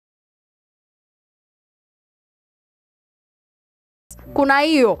kuna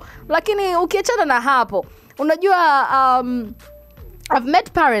hiyo. Lakini ukiachana na hapo, unajua I've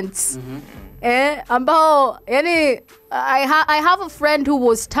met parents ambao yani I have a friend who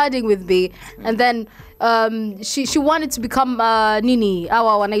was studying with me and then she wanted to become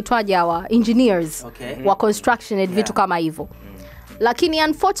hawa wanaitwaje hawa engineers wa construction and vitu kama hivyo. Lakini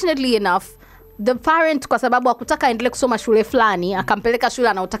unfortunately enough the parent kwa sababu hakutaka aendelee kusoma shule fulani akampeleka shule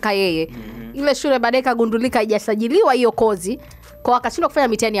anayotaka yeye. Ile shule baadaye kagundulika haijasajiliwa hiyo kozi kwa akashindwa kufanya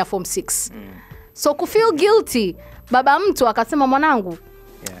mitihani ya form 6. So kufeel guilty baba mtu akasema mwanangu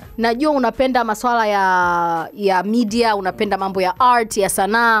najua unapenda masuala ya media, unapenda mambo ya art, ya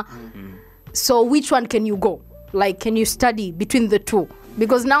sanaa. So which one can you go? Like can you study between the two?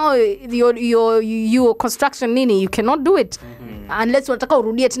 Because now your construction nini you cannot do it unless unataka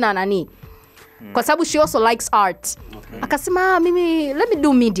urudie tena nani. Kwa sababu she also likes art. Akasema mimi let me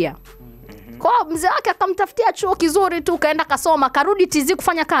do media. Kwa mzee wake akamtafutia chuo kizuri tu kaenda kasoma karudi TZ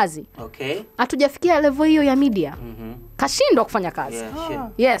kufanya kazi. Hatujafikia level hiyo ya media. Kashindwa kufanya kazi.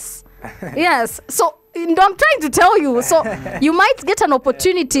 Yes. Yes. So I'm trying to tell you. So you might get an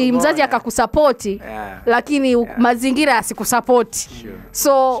opportunity mzazi akakusupporti lakini mazingira yasikusupporti.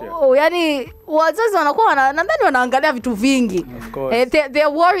 So yani wazazi wanakuwa nadhani wanaangalia vitu vingi. They're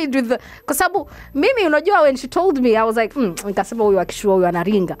worried with kwa sababu mimi unajua when she told me I was like nikasema huyu akishua huyu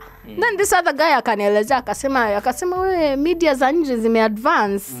anaringa. Then this other guy akanielezea akasema wewe media za nje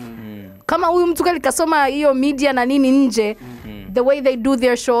zimeadvance. Kama huyu mtu kali kasoma hiyo media na nini nje the way they do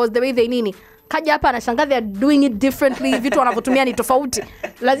their shows, the way they nini kaja hapa anashangaa they are doing it differently, vitu wanavyotumia ni tofauti.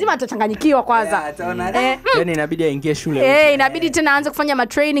 Lazima atachanganyikiwa kwanza. Yani inabidi aingie shule. Inabidi tena aanze kufanya ma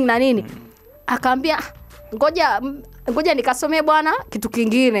training na nini. Akaambia ngoja nikasomee bwana kitu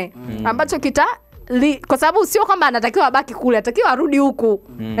kingine ambacho kwa sababu sio kwamba anatakiwa abaki kule, anatakiwa arudi huku.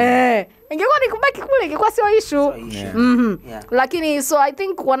 Ingekuwa ni kubaki kule ingekuwa sio issue. Lakini so I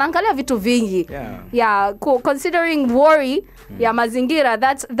think wanaangalia vitu vingi. Considering worry ya mazingira,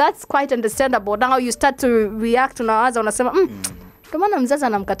 that's quite understandable. Now you start to react unawaza unasema kwa maana mzazi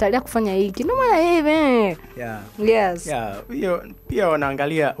anamkatalia kufanya hiki. Ndio maana yeye. Yes. Hiyo pia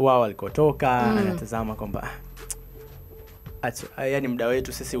wanaangalia wao walikotoka, anatazama kwamba yani muda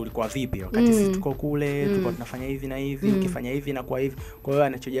wetu sisi ulikuwa vipi wakati sisi tuko kule tulikuwa tunafanya hivi na hivi, ukifanya hivi na kwa hivi. Kwa hiyo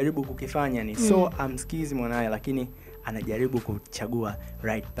anachojaribu kukifanya ni so amsikizi mwanae lakini anajaribu kuchagua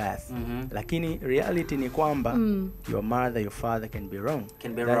right path. Lakini reality ni kwamba your mother your father can be wrong.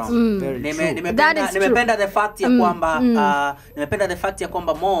 Nimependa the fact ya kwamba nimependa the fact ya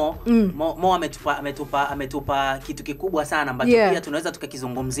kwamba Mo ametupa kitu kikubwa sana ambacho pia tunaweza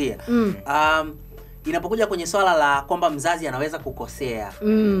tukakizungumzia. Inapokuja kwenye swala la kwamba mzazi anaweza kukosea.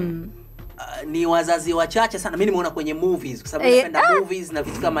 Ni wazazi wachache sana mimi nimeona kwenye movies kwa sababu napenda movies na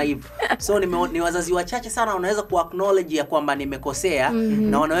vitu kama hivyo. So ni wazazi wachache sana wanaweza ku-acknowledge ya kwamba nimekosea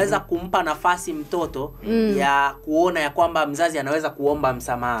na wanaweza kumpa nafasi mtoto ya kuona ya kwamba mzazi anaweza kuomba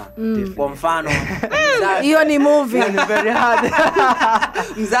msamaha. Kwa mfano hiyo ni movie ni very hard.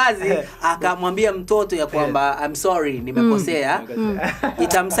 Mzazi akamwambia mtoto ya kwamba I'm sorry nimekosea.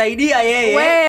 Itamsaidia yeye